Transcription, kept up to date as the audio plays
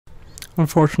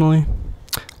Unfortunately,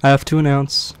 I have to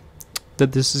announce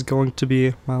that this is going to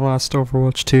be my last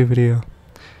Overwatch 2 video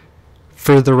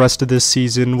for the rest of this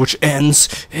season, which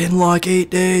ends in like 8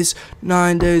 days,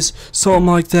 9 days, something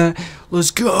like that.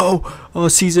 Let's go!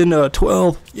 Season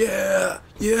 12. Yeah!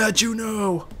 Yeah,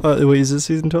 Juno! Wait, is this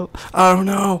season 12? I don't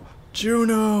know!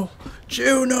 Juno!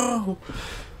 Juno!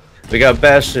 We got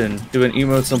Bastion doing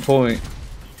emo at some point.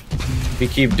 If you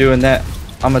keep doing that,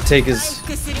 I'm gonna take his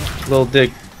little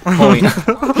dick point.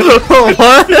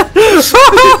 What?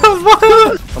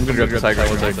 I'm gonna grab the tiger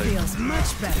one second.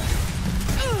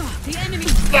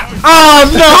 Oh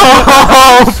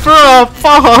no! Bro,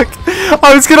 fuck!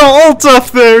 I was gonna ult up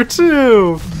there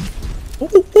too!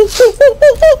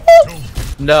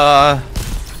 Nah.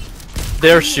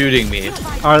 They're shooting me.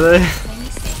 Are they?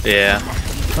 Yeah.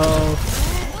 Oh.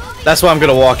 That's why I'm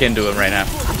gonna walk into him right now.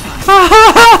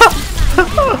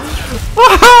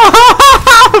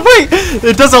 Wait!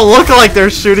 It doesn't look like they're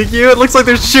shooting you, it looks like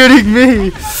they're shooting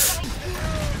me!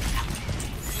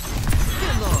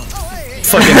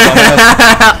 Fucking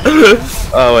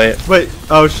dumbass. Oh wait. Wait,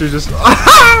 oh she just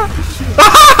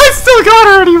I still got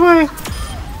her anyway!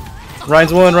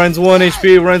 Ryan's 1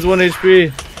 HP, Ryan's 1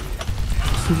 HP.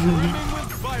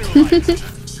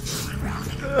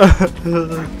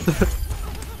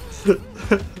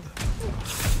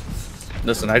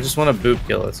 Listen, I just want a boop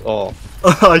kill, that's all.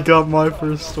 I got my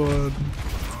first one.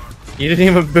 You didn't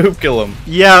even boop kill him.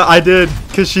 Yeah, I did,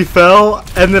 cause she fell,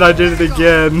 and then I did it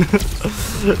again.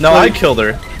 No, I killed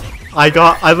her. I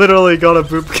literally got a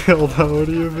boop kill though, what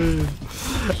do you mean?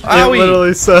 Owie. It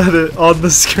literally said it on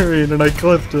the screen and I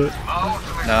clipped it.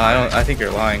 No, I think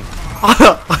you're lying.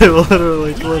 I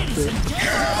literally clipped it.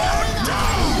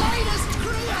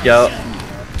 Yo.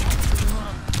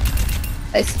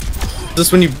 Nice. Is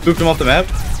this when you booped him off the map?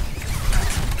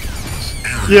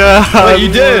 Yeah. Wait,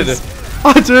 you did!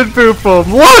 I did boop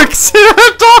him. Look, see,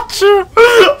 I taught you!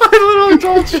 I literally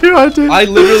taught you, I did. I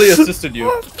literally assisted you.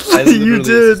 I literally You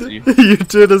did. assisted you. You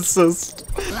did assist.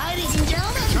 Ladies and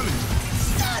gentlemen,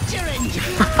 start your engine.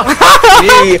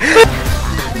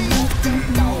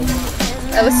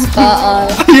 That was spot on.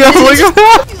 Yeah, look at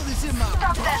that!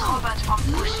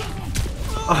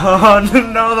 Oh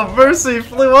no, the Mercy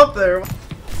flew up there.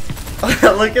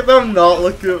 Look at them not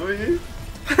look at me.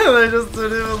 They just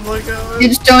didn't even look at me. You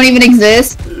just don't even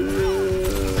exist.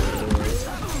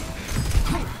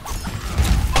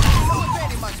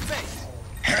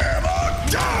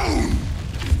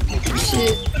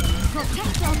 Shit.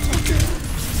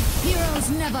 Heroes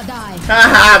never die.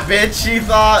 Haha, bitch, you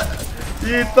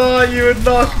thought you would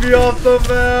knock me off the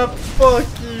map. Fuck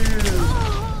you.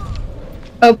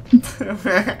 Oh.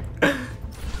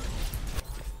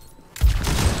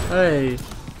 Hey.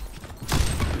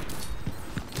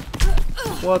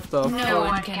 What the No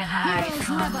one can hide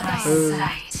from my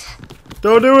sight.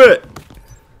 Don't do it!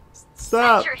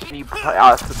 Stop! Any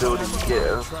possibility you get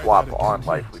a swap on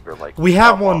life leader, like We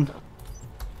have swap one.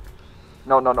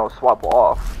 off. No, swap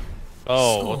off.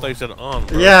 Oh, I thought you said on.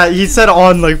 Bro. Yeah, he said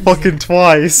on like fucking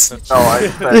twice. No, I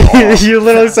said off. You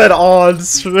literally said on,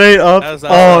 straight up As I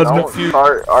on. was Don't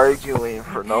start arguing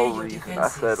for no reason. I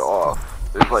said off.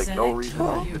 There's like no reason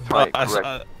to try and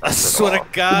correct. I swear to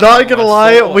God. Not gonna my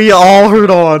lie, soul. we all heard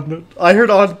on. I heard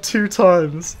on 2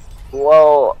 times.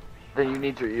 Well, then you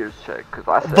need your ears checked, because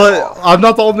I said But off. I'm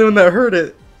not the only one that heard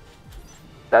it.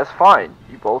 That's fine.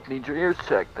 You both need your ears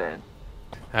checked then.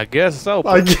 I guess so.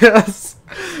 I guess.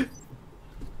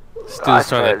 This I dude's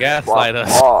trying to said gaslight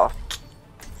swap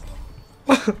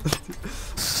us.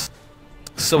 off.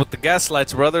 So with the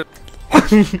gaslights, brother.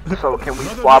 So can we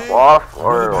swap off,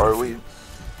 or are we?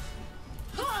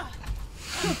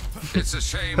 It's a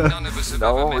shame none of us have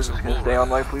No, ever we're met just a gonna stay on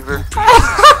warrior. life leaver.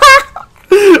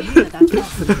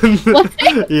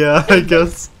 Yeah, I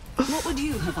guess. What would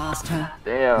you have asked her?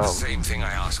 Damn. The same thing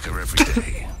I ask her every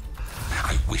day.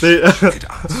 I wish They- she could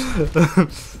answer.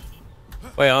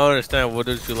 Wait, I don't understand. What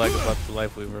did you like about the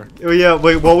life weaver? Oh yeah,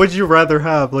 wait, what would you rather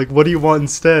have? Like, what do you want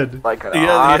instead? Like an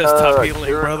Yeah, Ana, stop a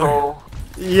healing, brother. Kiriko.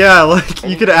 Yeah, like,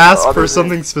 you could Anything ask other for than-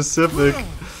 something specific.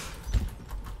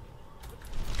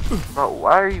 Bro,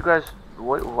 why are you guys?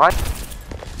 Why?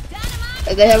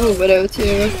 They have a widow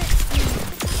too.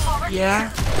 Yeah?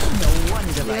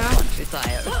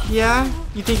 Yeah?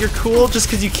 You think you're cool just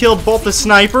because you killed both the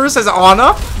snipers as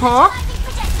Ana? Huh?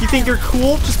 You think you're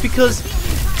cool just because...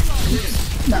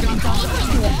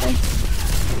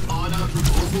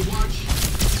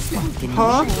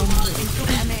 Huh?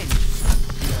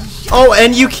 Oh,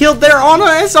 and you killed their Ana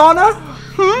as Ana?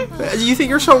 Hmm? You think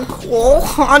you're so cool?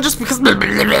 Huh? Just because...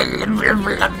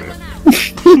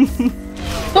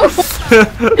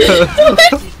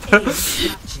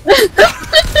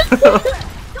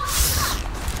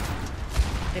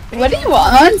 What do you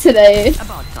want on today?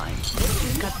 About time.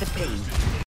 Cut the pain.